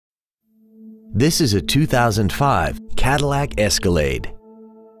This is a 2005 Cadillac Escalade.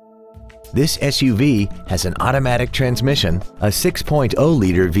 This SUV has an automatic transmission, a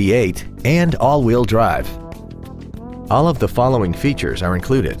 6.0-liter V8, and all-wheel drive. All of the following features are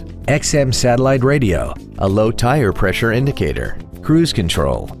included: XM satellite radio, a low tire pressure indicator, cruise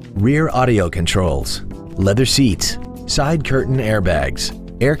control, rear audio controls, leather seats, side curtain airbags,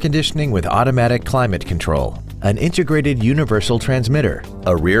 air conditioning with automatic climate control, an integrated universal transmitter,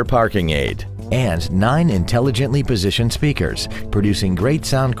 a rear parking aid, and 9 intelligently positioned speakers, producing great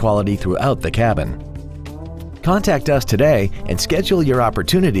sound quality throughout the cabin. Contact us today and schedule your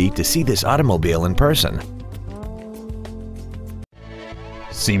opportunity to see this automobile in person.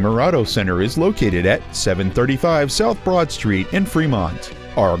 Seymour Auto Center is located at 735 South Broad Street in Fremont.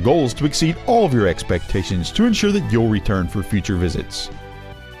 Our goal is to exceed all of your expectations to ensure that you'll return for future visits.